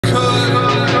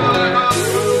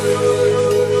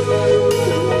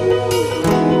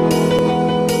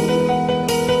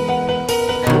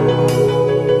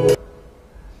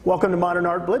Welcome to Modern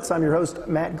Art Blitz. I'm your host,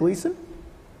 Matt Gleason.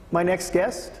 My next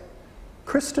guest,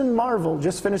 Kristan Marvell,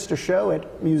 just finished a show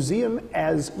at Museum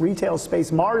as Retail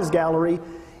Space Mars Gallery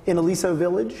in Aliso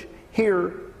Village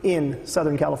here in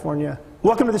Southern California.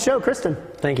 Welcome to the show, Kristan.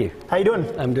 Thank you. How you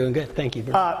doing? I'm doing good. Thank you.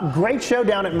 Great show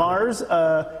down at Mars.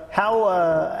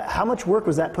 How much work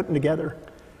was that putting together?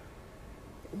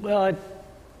 Well,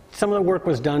 some of the work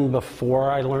was done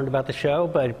before I learned about the show,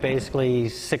 but basically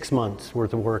 6 months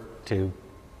worth of work to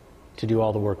do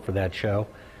all the work for that show.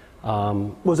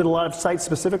 Was it a lot of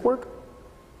site-specific work?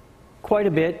 Quite a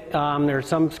bit. There are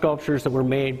some sculptures that were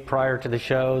made prior to the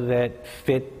show that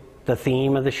fit the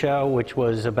theme of the show, which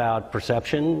was about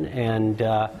perception, and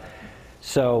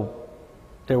so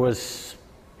there was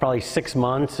probably 6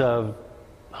 months of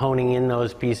honing in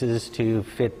those pieces to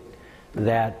fit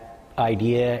that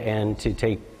idea and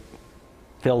to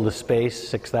fill the space,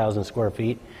 6,000 square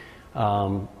feet.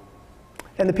 And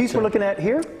the piece we're looking at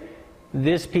here?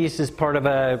 This piece is part of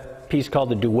a piece called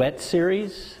the Duet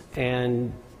series,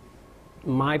 and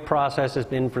my process has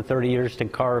been for 30 years to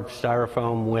carve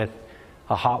styrofoam with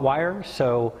a hot wire,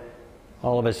 so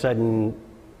all of a sudden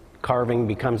carving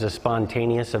becomes a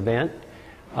spontaneous event,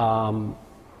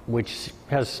 which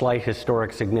has slight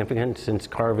historic significance since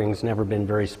carving's never been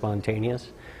very spontaneous.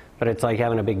 But it's like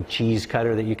having a big cheese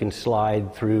cutter that you can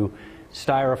slide through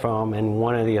styrofoam, and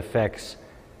one of the effects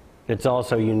that's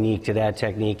also unique to that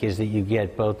technique is that you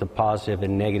get both the positive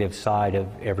and negative side of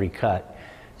every cut.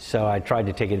 So I tried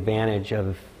to take advantage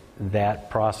of that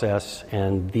process,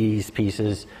 and these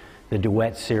pieces, the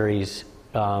Duet series,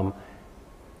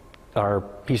 are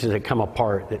pieces that come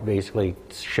apart that basically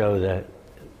show the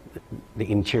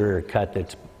interior cut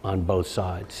that's on both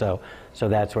sides. So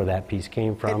that's where that piece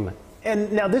came from.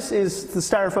 And now this is the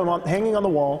styrofoam hanging on the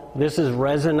wall. This is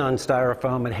resin on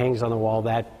styrofoam. It hangs on the wall.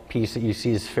 That piece that you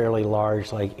see is fairly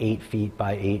large, like 8 feet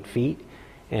by 8 feet,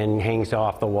 and hangs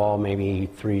off the wall maybe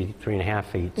 3.5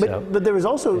 feet. But there was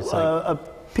also a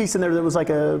piece in there that was like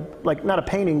not a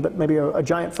painting, but maybe a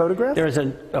giant photograph? There's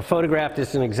a photograph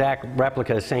that's an exact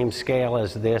replica, same scale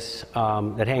as this,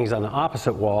 that hangs on the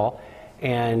opposite wall.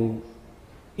 And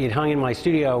it hung in my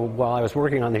studio while I was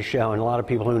working on this show, and a lot of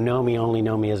people who know me only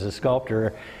know me as a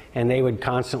sculptor, and they would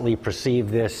constantly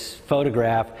perceive this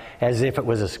photograph as if it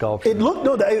was a sculpture. It looked,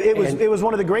 no, it was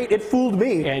one of the great, it fooled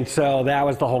me. And so that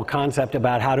was the whole concept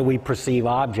about how do we perceive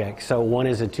objects. So one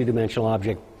is a two-dimensional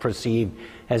object perceived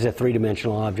as a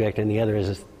three-dimensional object, and the other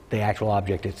is the actual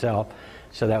object itself.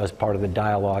 So that was part of the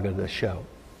dialogue of the show.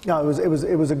 No, it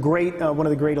was a great, one of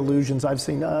the great illusions I've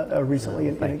seen recently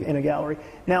in a gallery.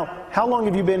 Now, how long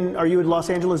have you been, are you a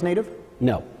Los Angeles native?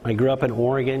 No, I grew up in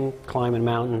Oregon, climbing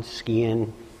mountains,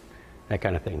 skiing, that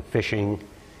kind of thing, fishing.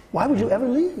 Why would you ever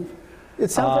leave?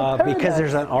 It sounds like paradise. Because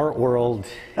there's an art world.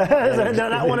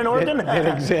 Not one in Oregon?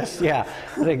 It exists, yeah.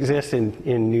 It exists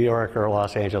in New York or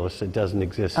Los Angeles. It doesn't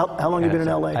exist. How long have you been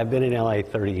in LA? I've been in LA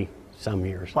 30-some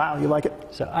years. Wow, you like it?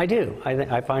 So I do.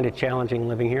 I find it challenging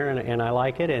living here, and I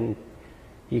like it. And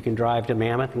you can drive to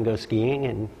Mammoth and go skiing,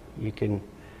 and you can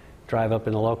drive up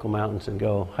in the local mountains and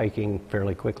go hiking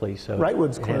fairly quickly. So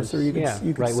Wrightwood's closer. You can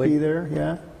ski there.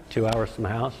 Yeah. 2 hours from the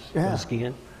house. Yeah. Go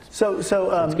skiing. So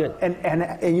that's good.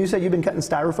 And you said you've been cutting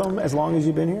styrofoam as long as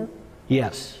you've been here?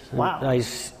 Yes. Wow.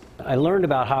 I learned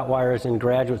about hot wires in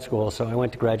graduate school, so I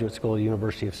went to graduate school at the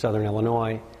University of Southern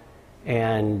Illinois,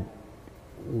 and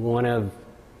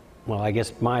I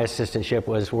guess my assistantship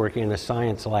was working in the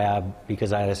science lab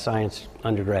because I had a science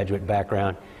undergraduate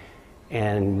background,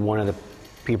 and one of the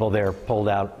people there pulled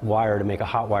out wire to make a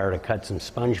hot wire to cut some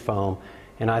sponge foam,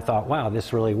 and I thought, wow,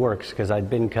 this really works, because I'd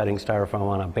been cutting styrofoam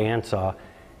on a bandsaw,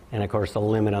 and of course the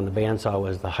limit on the bandsaw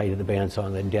was the height of the bandsaw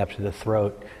and the depth of the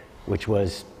throat, which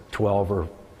was 12 or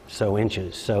so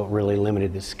inches, so it really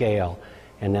limited the scale.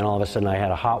 And then all of a sudden I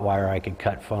had a hot wire, I could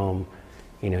cut foam.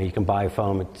 You know, you can buy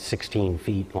foam at 16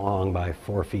 feet long by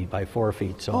 4 feet by 4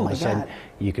 feet, so all of a sudden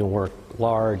you can work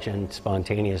large and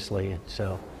spontaneously.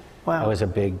 So that was a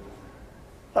big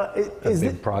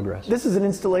progress. This is an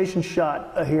installation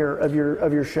shot here of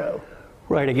your show.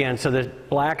 Right, again, so the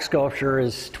black sculpture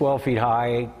is 12 feet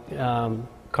high,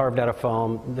 carved out of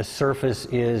foam. The surface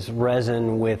is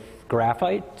resin with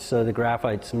graphite, so the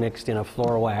graphite's mixed in a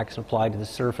floral wax and applied to the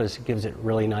surface. It gives it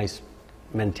really nice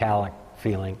metallic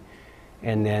feeling.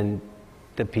 And then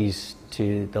the piece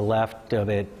to the left of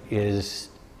it is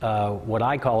what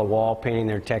I call a wall painting.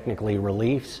 They're technically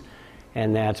reliefs,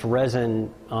 and that's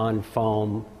resin on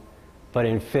foam, but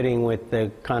in fitting with the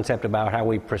concept about how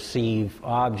we perceive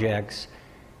objects,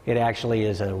 it actually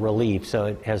is a relief, so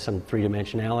it has some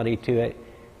three-dimensionality to it.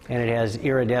 And it has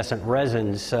iridescent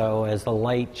resins, so as the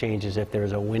light changes, if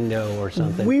there's a window or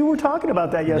something, we were talking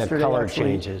about that yesterday. The color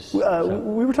actually. changes. We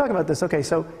were talking about this. Okay,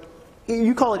 so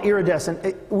you call it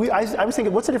iridescent. I was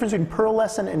thinking, what's the difference between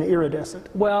pearlescent and iridescent?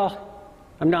 Well,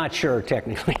 I'm not sure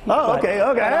technically. Oh, okay.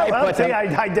 Well, see,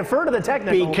 I defer to the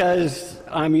technical. Because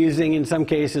I'm using, in some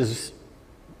cases,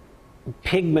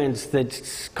 pigments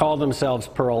that call themselves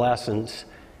pearlescents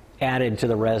added to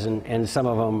the resin, and some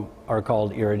of them are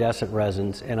called iridescent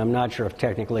resins, and I'm not sure if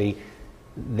technically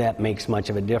that makes much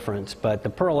of a difference, but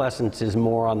the pearlescence is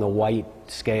more on the white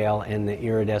scale, and the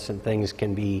iridescent things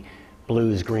can be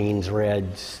blues, greens,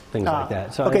 reds, things like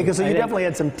that. So okay, because you definitely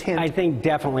had some tint. I think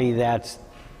definitely that's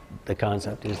the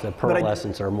concept, is the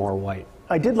pearlescents are more white.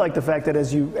 I did like the fact that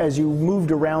as you moved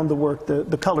around the work,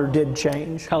 the color did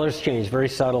change. Colors change very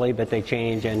subtly, but they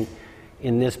change, and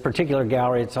in this particular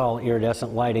gallery, it's all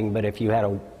iridescent lighting, but if you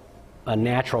had a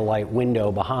natural light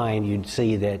window behind, you'd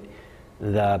see that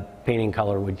the painting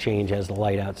color would change as the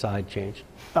light outside changed.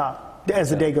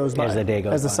 As the day goes by. As the day goes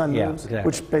by. As the sun moves. Exactly.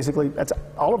 Which basically, that's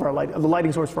all of our light, the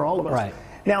lighting source for all of us. Right.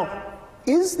 Now,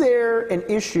 is there an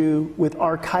issue with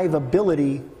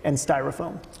archivability and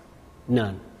styrofoam?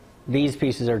 None. These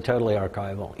pieces are totally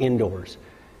archival, indoors.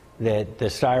 That the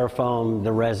styrofoam,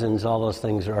 the resins, all those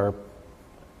things are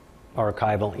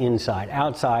archival inside.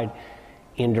 Outside,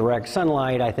 in direct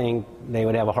sunlight, I think they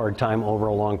would have a hard time over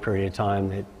a long period of time.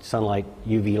 That sunlight,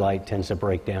 UV light, tends to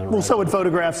break down. Well, so would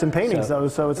photographs and paintings, though,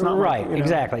 so it's not right, like,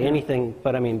 exactly. Anything,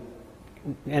 but I mean,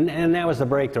 and that was the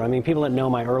breakthrough. I mean, people that know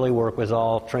my early work was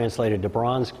all translated to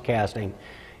bronze casting,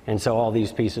 and so all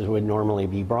these pieces would normally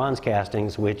be bronze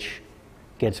castings, which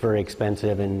gets very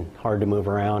expensive and hard to move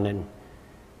around, and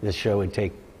this show would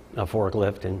take a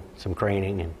forklift and some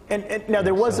craning. And now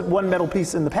there was one metal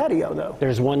piece in the patio, though.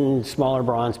 There's one smaller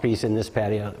bronze piece in this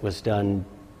patio that was done.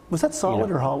 Was that solid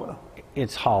or hollow?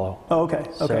 It's hollow. Oh, okay.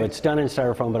 So it's done in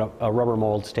styrofoam, but a rubber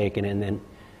mold's taken, and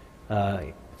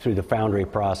then through the foundry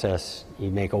process, you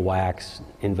make a wax,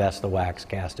 invest the wax,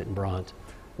 cast it in bronze,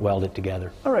 weld it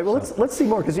together. All right. Well, let's see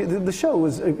more, because the show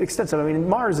was extensive. I mean,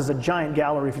 Mars is a giant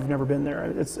gallery. If you've never been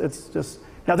there, it's just.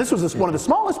 Now, this was one of the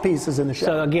smallest pieces in the show.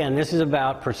 So again, this is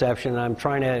about perception. I'm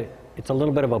trying to, it's a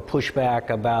little bit of a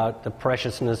pushback about the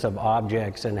preciousness of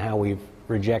objects and how we've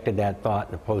rejected that thought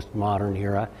in the postmodern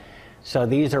era. So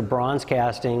these are bronze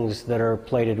castings that are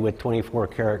plated with 24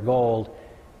 karat gold,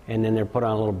 and then they're put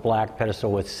on a little black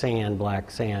pedestal with sand, black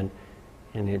sand.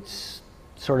 And it's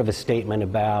sort of a statement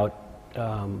about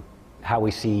how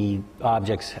we see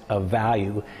objects of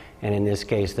value. And in this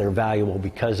case, they're valuable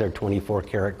because they're 24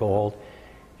 karat gold.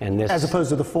 And this, as opposed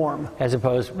to the form. As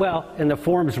opposed, well, and the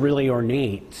form's really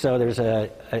ornate. So there's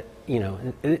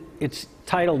it's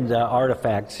titled the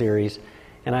Artifact Series,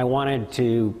 and I wanted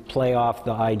to play off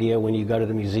the idea when you go to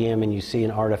the museum and you see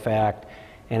an artifact,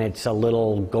 and it's a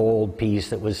little gold piece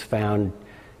that was found,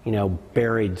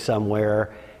 buried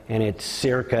somewhere, and it's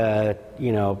circa,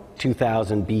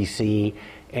 2000 BC,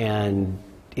 and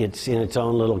it's in its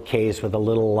own little case with a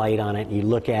little light on it, and you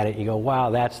look at it and you go, wow,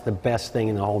 that's the best thing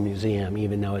in the whole museum,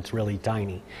 even though it's really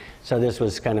tiny. So this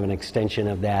was kind of an extension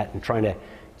of that, and trying to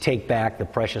take back the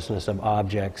preciousness of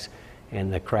objects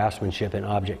and the craftsmanship in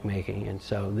object making. And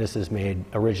so this is made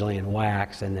originally in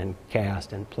wax and then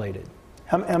cast and plated.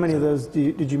 How many of those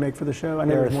did you make for the show? I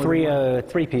know there are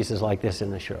three pieces like this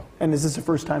in the show. And is this the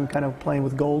first time kind of playing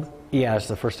with gold? Yeah, it's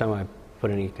the first time I put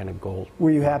any kind of gold.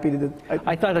 Were you happy to do?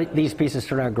 I thought these pieces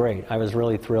turned out great. I was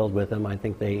really thrilled with them. I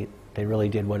think they really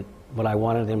did what I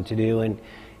wanted them to do. And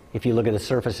if you look at the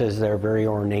surfaces, they're very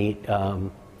ornate,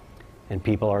 and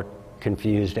people are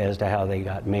confused as to how they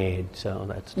got made. So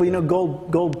that's well,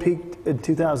 gold peaked in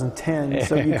 2010,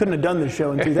 so you couldn't have done this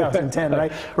show in 2010,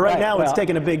 right? Right now, it's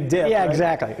taking a big dip. Yeah, right?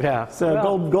 Exactly. Yeah.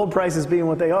 So gold prices being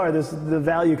what they are, the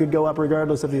value could go up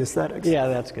regardless of the aesthetics. Yeah,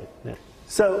 that's good. Yeah.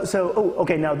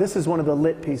 Okay, now this is one of the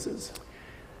lit pieces.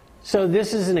 So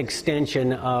this is an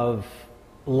extension of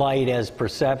light as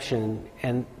perception,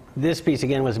 and this piece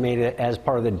again was made as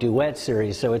part of the Duet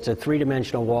series. So it's a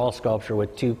three-dimensional wall sculpture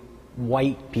with two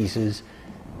white pieces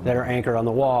that are anchored on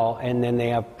the wall, and then they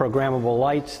have programmable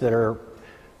lights that are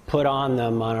put on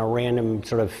them on a random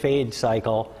sort of fade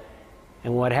cycle.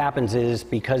 And what happens is,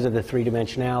 because of the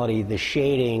three-dimensionality, the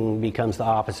shading becomes the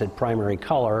opposite primary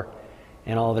color.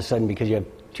 And all of a sudden, because you have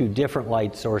two different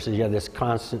light sources, you have this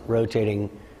constant rotating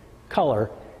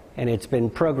color, and it's been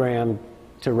programmed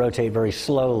to rotate very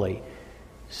slowly.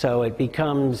 So it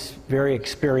becomes very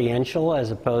experiential as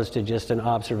opposed to just an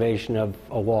observation of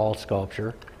a wall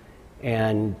sculpture,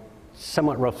 and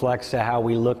somewhat reflects to how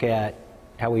we look at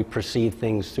how we perceive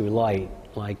things through light.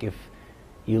 Like if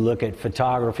you look at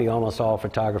photography, almost all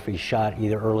photography shot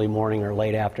either early morning or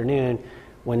late afternoon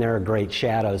when there are great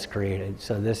shadows created.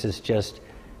 So this is just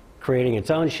creating its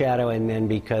own shadow, and then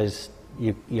because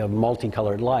you have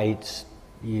multicolored lights,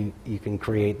 you can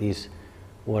create these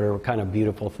what are kind of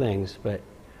beautiful things. But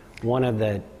one of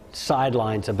the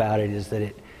sidelines about it is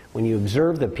that when you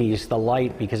observe the piece, the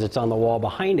light, because it's on the wall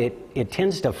behind it, it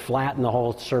tends to flatten the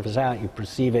whole surface out. You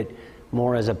perceive it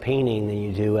more as a painting than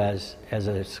you do as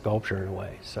a sculpture in a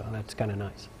way. So that's kind of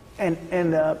nice.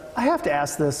 And I have to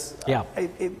ask this. Yeah.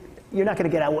 You're not going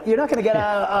to get out. You're not going to get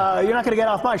out. You're not going to get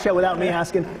off my show without me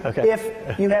asking. Okay.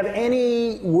 If you have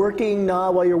any working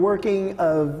while you're working,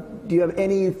 do you have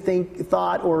any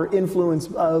thought or influence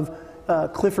of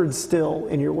Clyfford Still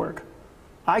in your work?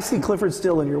 I see Clyfford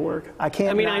Still in your work. I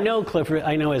can't. I mean, I know Clyfford.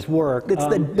 I know his work. It's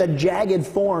the jagged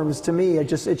forms to me. It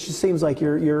just seems like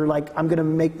you're like, I'm going to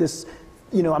make this.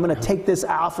 I'm going to take this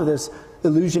off of this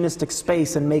illusionistic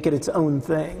space and make it its own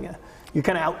thing. You're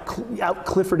kind of out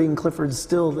Cliffording Clyfford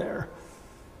Still there.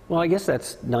 Well, I guess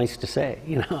that's nice to say,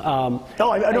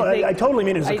 I totally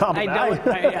mean it as a compliment.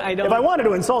 I don't. If I wanted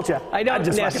to insult you, I don't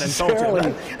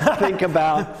necessarily think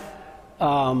about.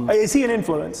 Is he an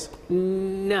influence?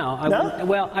 No.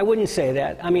 Well, I wouldn't say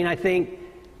that. I mean, I think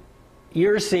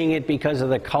you're seeing it because of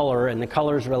the color, and the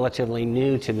color is relatively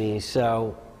new to me,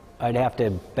 so I'd have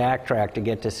to backtrack to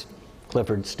get to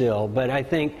Clyfford Still. But I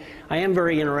think I am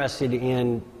very interested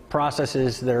in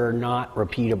processes that are not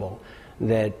repeatable,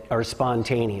 that are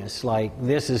spontaneous. Like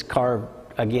this is carved,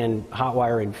 again, hot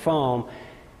wire in foam.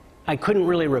 I couldn't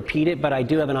really repeat it, but I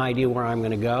do have an idea where I'm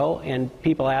going to go. And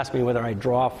people ask me whether I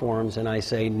draw forms, and I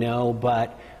say no,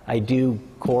 but I do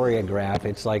choreograph.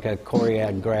 It's like a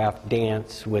choreographed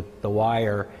dance with the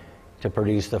wire to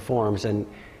produce the forms. And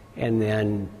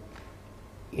then,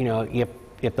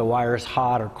 if the wire's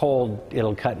hot or cold,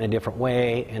 it'll cut in a different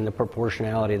way, and the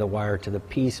proportionality of the wire to the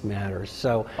piece matters.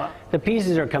 So the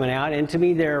pieces are coming out, and to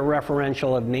me they're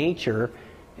referential of nature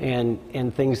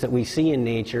and things that we see in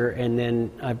nature, and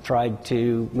then I've tried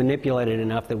to manipulate it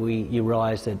enough that you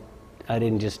realize that I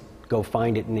didn't just go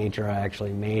find it in nature, I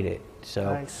actually made it. So,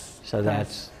 nice. So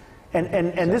that's...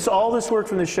 And all this work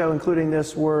from the show, including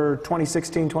this, were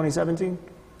 2016, 2017?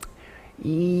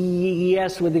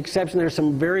 Yes, with the exception, there's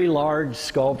some very large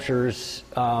sculptures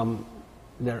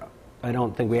that I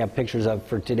don't think we have pictures of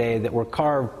for today that were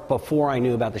carved before I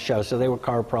knew about the show. So they were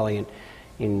carved probably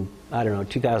in I don't know,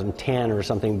 2010 or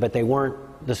something, but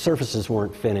the surfaces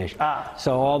weren't finished.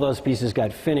 So all those pieces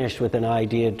got finished with an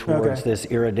idea towards this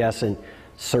iridescent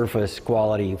surface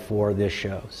quality for this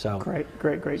show. So Great.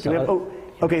 So,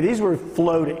 okay, these were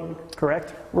floating,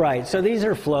 correct? Right, so these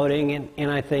are floating, and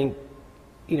I think,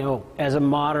 as a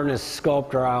modernist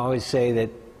sculptor, I always say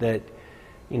that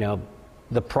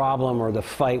the problem or the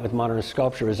fight with modernist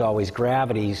sculpture is always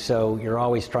gravity, so you're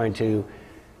always trying to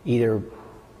either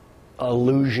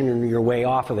illusion your way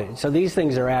off of it. So these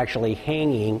things are actually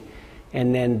hanging,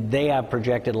 and then they have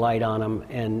projected light on them,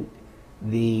 and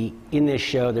in this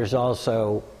show there's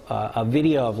also a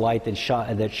video of light that's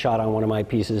shot on one of my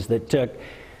pieces that took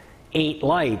 8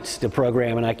 lights to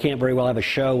program, and I can't very well have a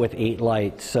show with 8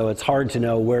 lights, so it's hard to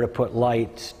know where to put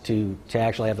lights to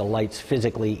actually have the lights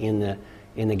physically in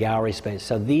the gallery space.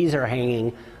 So these are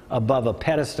hanging above a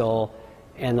pedestal,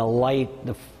 and the light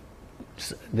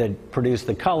that produce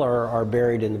the color are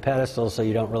buried in the pedestal, so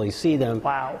you don't really see them.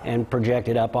 Wow. And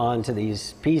projected up onto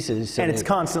these pieces. So and it's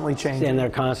constantly changing. And they're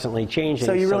constantly changing.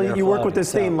 So you work with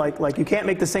this theme, like you can't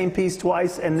make the same piece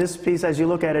twice, and this piece, as you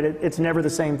look at it, it's never the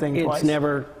same thing twice. It's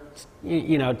never,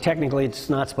 technically it's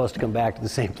not supposed to come back to the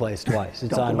same place twice.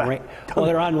 It's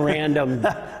they're on random.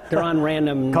 They're on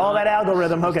random. Call that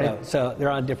algorithm. Okay. So they're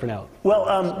on different algorithms.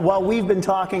 Well, while we've been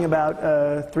talking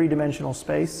about three-dimensional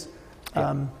space,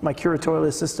 my curatorial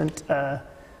assistant,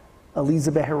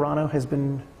 Aliso Village, has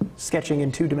been sketching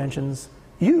in 2 dimensions.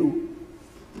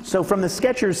 So from the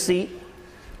sketcher's seat,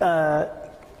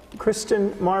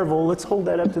 Kristan Marvell, let's hold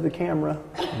that up to the camera.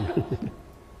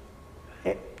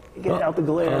 Get out the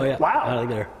glare. Oh, yeah. Wow. Out of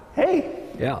the glare. Hey.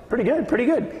 Yeah. Pretty good.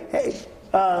 Hey,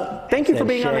 thank you for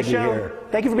being on the show. Hair.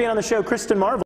 Thank you for being on the show, Kristan Marvell.